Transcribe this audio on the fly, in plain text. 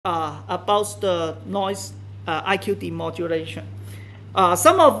about the noise IQ demodulation.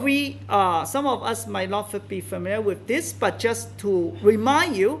 Some of us might not be familiar with this, but just to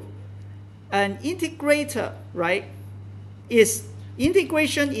remind you, an integrator, right, is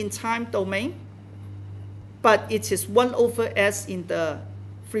integration in time domain, but it is 1 over S in the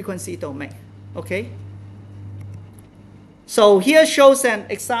frequency domain, okay? So here shows an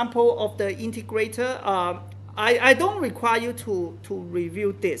example of the integrator. I don't require you to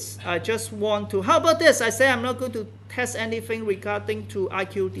review this. I just want to, how about this? I say I'm not going to test anything regarding to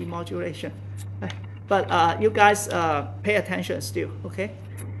IQ demodulation. But you guys pay attention still, okay?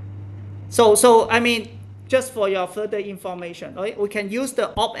 So I mean, just for your further information, right? We can use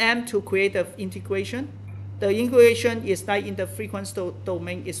the op-amp to create the integration. The integration is like in the frequency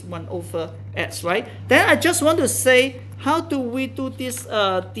domain is 1 over S, right? Then I just want to say, how do we do this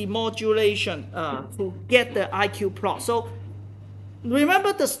demodulation to get the IQ plot? So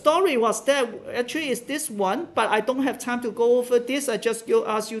remember the story was that actually is this one, but I don't have time to go over this. I just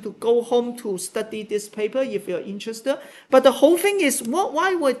ask you to go home to study this paper if you're interested. But the whole thing is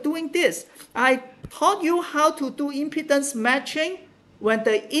why we're doing this. I taught you how to do impedance matching when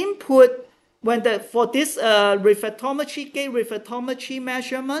the input, for this reflectometry, gate reflectometry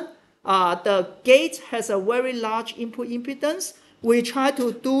measurement, the gate has a very large input impedance. We try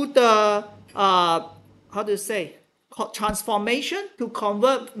to do the, how to say, transformation to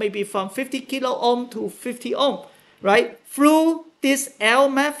convert maybe from 50 kilo ohm to 50 ohm, right? Through this L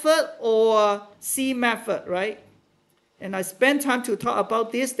method or C method, right? And I spend time to talk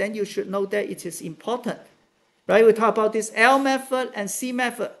about this, then you should know that it is important, right? We talk about this L method and C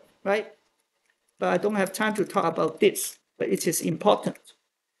method, right? But I don't have time to talk about this, but it is important.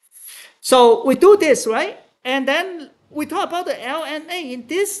 So we do this, right? And then we talk about the LNA. In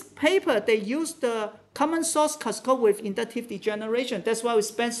this paper, they use the common source cascade with inductive degeneration. That's why we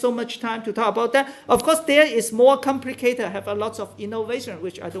spend so much time to talk about that. Of course, there is more complicated, have a lot of innovation,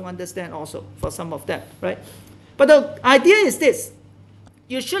 which I don't understand also for some of them, right? But the idea is this.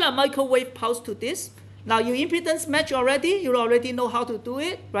 You shoot a microwave pulse to this. Now, you impedance match already. You already know how to do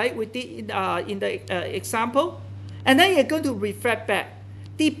it, right? We did in the example. And then you're going to reflect back.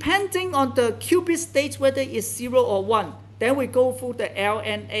 Depending on the qubit state, whether it's 0 or 1, then we go through the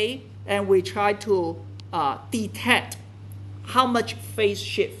LNA and we try to detect how much phase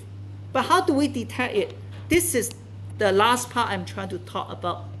shift. But how do we detect it? This is the last part I'm trying to talk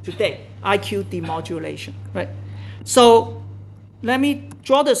about today, IQ demodulation, right? So let me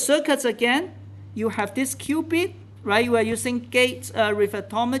draw the circuits again. You have this qubit, right? You are using gate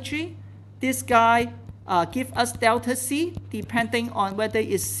reflectometry. This guy give us delta C depending on whether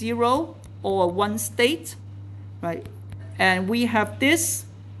it's 0 or 1 state, right? And we have this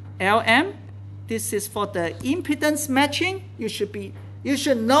LM. This is for the impedance matching. You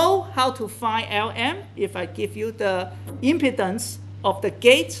should know how to find LM if I give you the impedance of the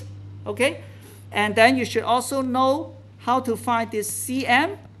gate, okay? And then you should also know how to find this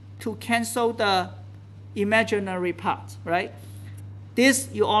CM to cancel the imaginary part, right? This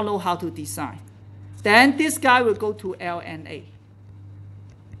you all know how to design. Then this guy will go to LNA.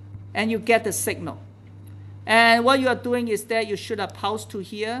 And you get the signal. And what you are doing is that you shoot a pulse to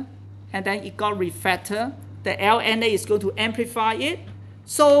here, and then it got reflector. The LNA is going to amplify it.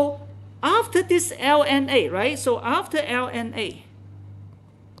 So after this LNA, right? So after LNA,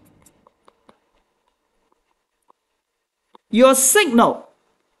 your signal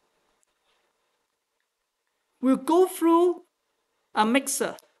will go through a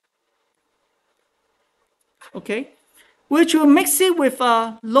mixer, okay, which will mix it with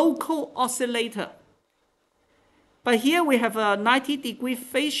a local oscillator. But here we have a 90-degree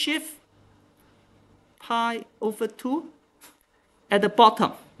phase shift, pi over 2 at the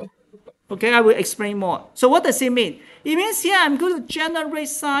bottom. Okay, I will explain more. So what does it mean? It means here I'm going to generate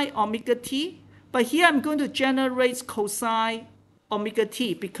sine omega t, but here I'm going to generate cosine omega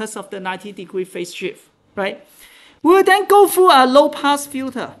t because of the 90-degree phase shift, right? We will then go through a low-pass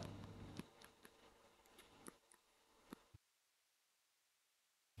filter.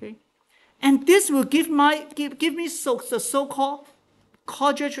 Okay, and this will give me the so-called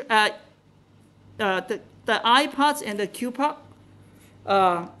quadrature, the I parts and the Q part.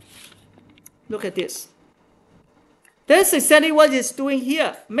 Look at this. That's exactly what it's doing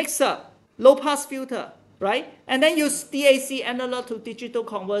here. Mixer, low-pass filter, right? And then use DAC analog to digital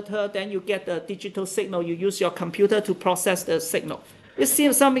converter. Then you get the digital signal. You use your computer to process the signal. It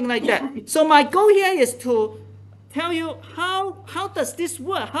seems something like that. So my goal here is to tell you how does this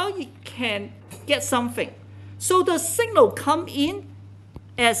work? How you can get something. So the signal come in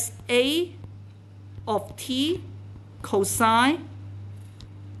as A of t cosine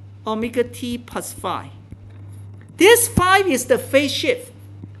omega t plus phi. This phi is the phase shift,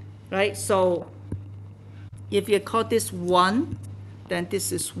 right? So if you call this 1, then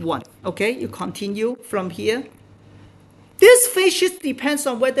this is 1. Okay, you continue from here. This phase shift depends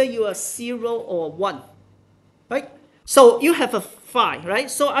on whether you are 0 or 1, right? So you have a phi, right?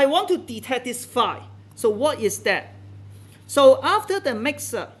 So I want to detect this phi. So what is that? So after the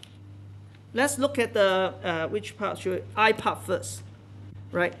mixer, let's look at the, which part should I part first,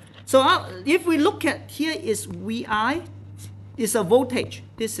 right? So if we look at here is Vi, is a voltage.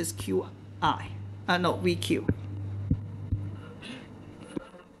 This is Qi, no, VQ.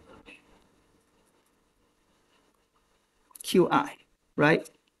 Qi, right?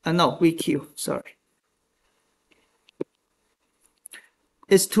 No, VQ, sorry.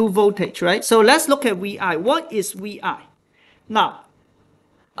 It's 2 voltage, right? So let's look at Vi. What is Vi? Now,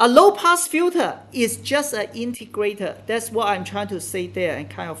 a low-pass filter is just an integrator. That's what I'm trying to say there and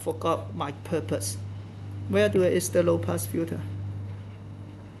kind of forgot my purpose. Where is the low-pass filter?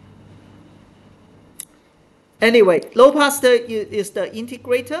 Anyway, low-pass is the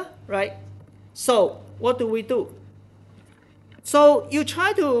integrator, right? So what do we do? So you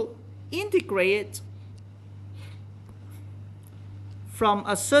try to integrate it from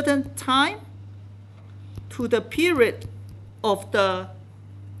a certain time to the period of the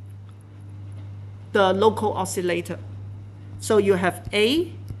local oscillator. So you have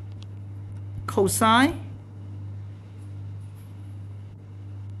A cosine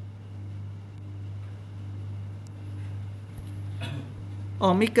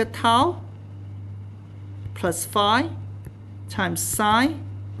omega tau plus phi times sine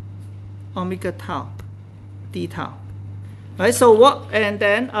omega tau d tau. Right, so what, and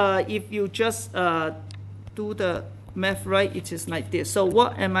then if you just do the math right, it is like this. So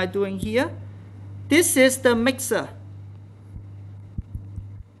what am I doing here? This is the mixer,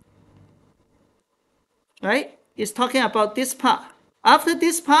 right? It's talking about this part. After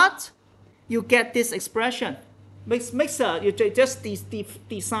this part, you get this expression. Mixer, you just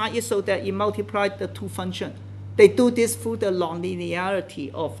design it so that it multiplies the two functions. They do this through the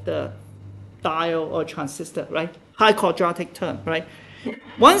nonlinearity of the diode or transistor, right? High quadratic term, right?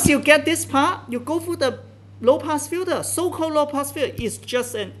 Once you get this part, you go through the low-pass filter. So-called low-pass filter is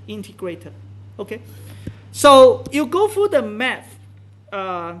just an integrator, okay? So you go through the math.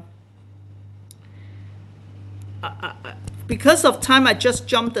 Because of time, I just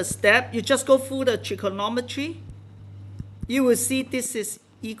jumped a step. You just go through the trigonometry. You will see this is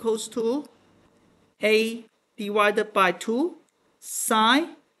equals to A divided by 2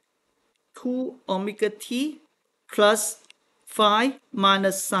 sine 2 omega t plus phi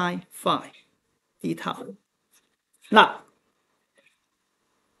minus sine phi d tau. Now,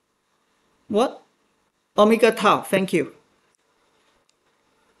 what? Omega tau, thank you.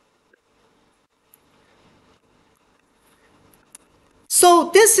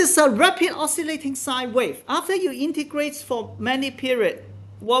 So this is a rapid oscillating sine wave. After you integrate for many periods,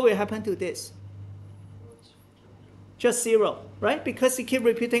 what will happen to this? Just 0, right? Because you keep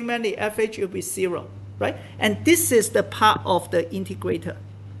repeating many, FH will be 0, right? And this is the part of the integrator,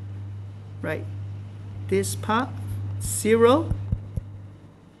 right? This part, 0,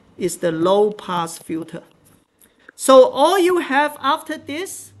 is the low-pass filter. So all you have after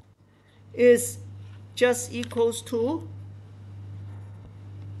this is just equals to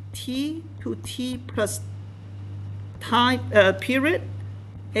t to t plus time period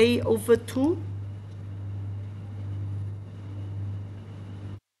a over 2.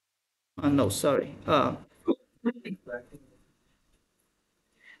 No, sorry. No,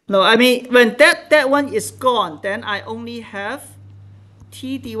 I mean when that one is gone, then I only have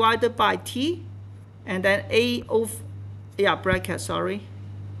t divided by t, and then a over, yeah, bracket. Sorry,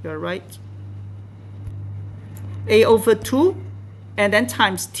 you're right. A over 2. And then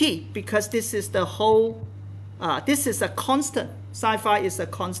times t, because this is the whole, this is a constant. Psi phi is a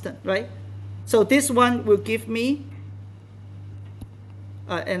constant, right? So this one will give me,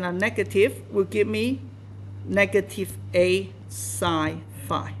 and a negative will give me negative A psi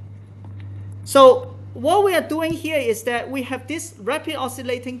phi. So what we are doing here is that we have this rapid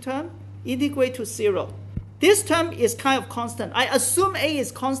oscillating term integrate to 0. This term is kind of constant. I assume A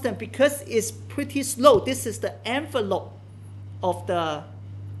is constant because it's pretty slow. This is the envelope of the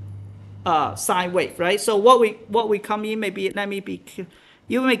sine wave, right? So what we come in, maybe let me be,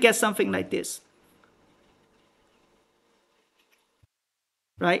 you may get something like this,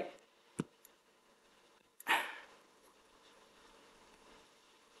 right?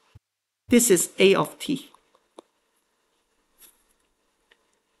 This is A of t.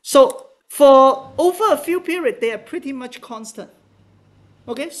 So for over a few periods, they are pretty much constant.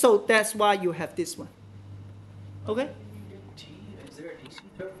 Okay, so that's why you have this one. Okay.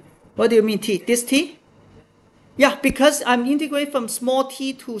 What do you mean t? This t? Yeah, because I'm integrating from small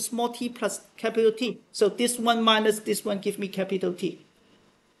t to small t plus capital T. So this one minus this one give me capital T.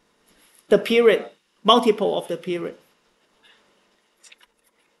 The period, multiple of the period.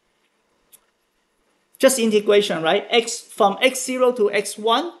 Just integration, right? X from x0 to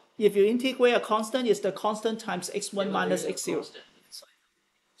x1. If you integrate a constant, it's the constant times x1 minus x0.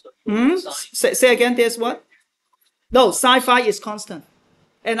 Say again, there's what? No, psi-phi is constant.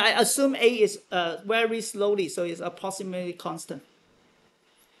 And I assume A is very slowly, so it's approximately constant.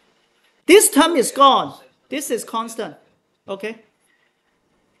 This term is gone. This is constant. Okay.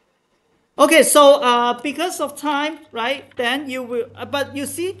 Okay, so because of time, right, then you will, but you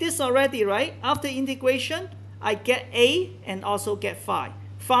see this already, right? After integration, I get A and also get phi.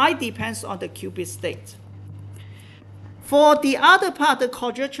 Phi depends on the qubit state. For the other part, the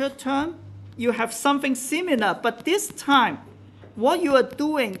quadrature term, you have something similar, but this time, what you are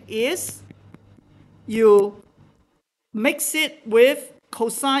doing is you mix it with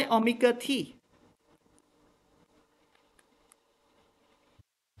cosine omega t.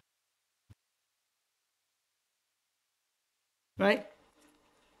 Right?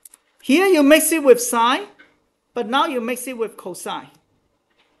 Here you mix it with sine, but now you mix it with cosine.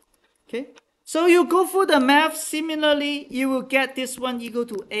 Okay? So you go through the math, similarly, you will get this one equal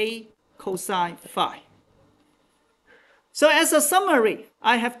to A cosine phi. So as a summary,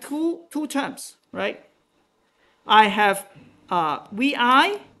 I have two terms, right? I have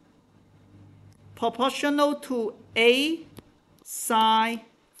VI proportional to A sine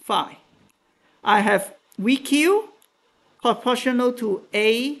phi. I have VQ proportional to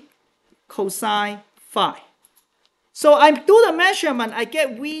A cosine phi. So I do the measurement, I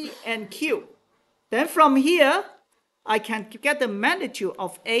get V and Q. Then from here, I can get the magnitude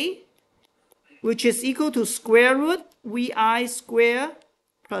of A, which is equal to square root VI square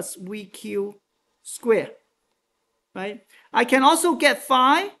plus VQ square. Right? I can also get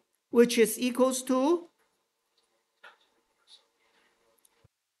phi, which is equals to,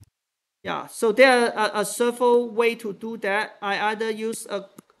 yeah, so there are several ways to do that. I either use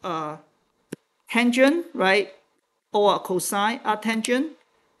a tangent, right, or a cosine arctangent.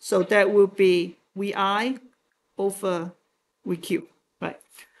 So that will be VI over VQ, right?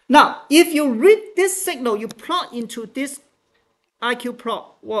 Now, if you read this signal, you plot into this IQ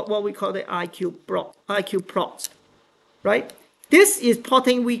plot, what we call the IQ plot, right? This is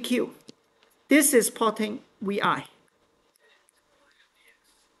plotting VQ. This is plotting VI.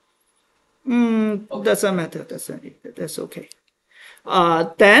 Doesn't matter. That's okay.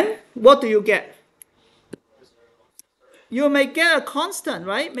 Then what do you get? You may get a constant,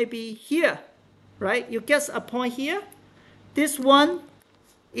 right? Maybe here, right? You get a point here. This one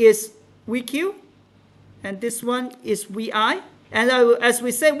is VQ, and this one is VI. And as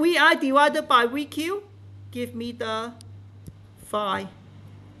we say, VI divided by VQ give me the phi,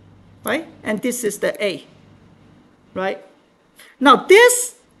 right? And this is the A, right? Now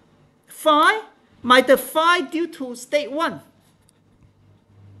this phi, the phi due to state 1.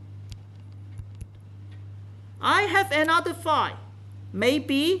 I have another phi.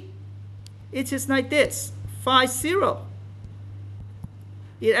 Maybe it is like this, phi 0.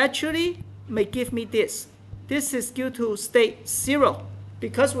 It actually may give me this. This is due to state 0,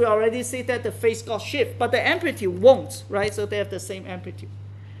 because we already see that the phase got shift, but the amplitude won't, right? So they have the same amplitude.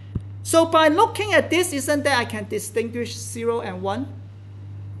 So by looking at this, isn't that I can distinguish 0 and 1?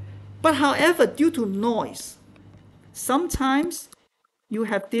 But however, due to noise, sometimes you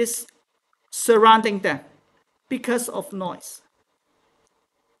have this surrounding them because of noise.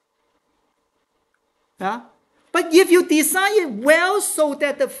 Yeah? But if you design it well so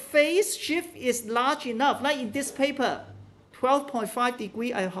that the phase shift is large enough, like in this paper, 12.5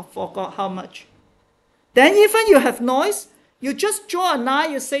 degrees, I forgot how much. Then even you have noise, you just draw a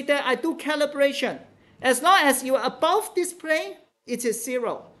line, you say that I do calibration. As long as you are above this plane, it is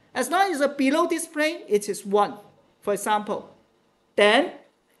 0. As long as you are below this plane, it is 1, for example. Then,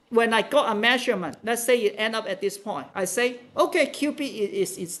 when I got a measurement, let's say it end up at this point, I say, okay, Qubit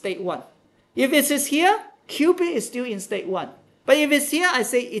is in state 1. If it is here, Qubit is still in state 1. But if it's here, I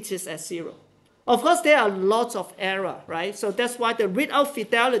say it is at 0. Of course, there are lots of error, right? So that's why the readout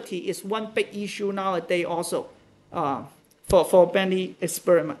fidelity is one big issue nowadays also for many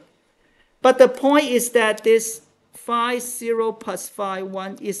experiments. But the point is that this phi 0 plus phi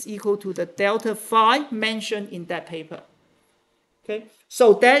 1 is equal to the delta phi mentioned in that paper. Okay,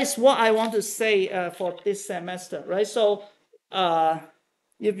 so that is what I want to say for this semester, right? So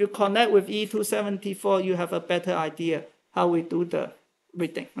if you connect with E274, you have a better idea how we do the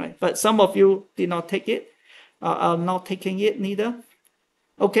reading, right? But some of you did not take it, are not taking it neither.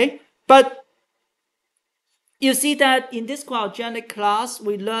 Okay, but you see that in this cryogenic class,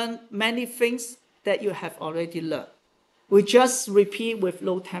 we learn many things that you have already learned. We just repeat with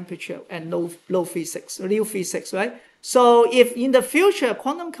low temperature and low physics, real physics, right? So if in the future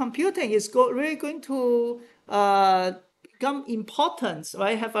quantum computing is really going to become important,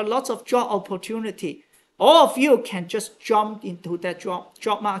 right? Have a lot of job opportunity. All of you can just jump into that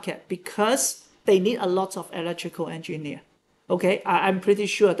job market because they need a lot of electrical engineer. Okay, I'm pretty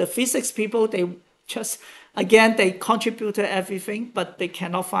sure the physics people, they just, again, they contribute to everything, but they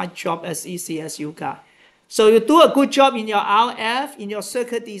cannot find job as easy as you guys. So you do a good job in your RF, in your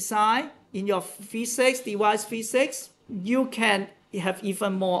circuit design, in your physics, device physics, you can have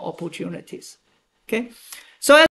even more opportunities. Okay, so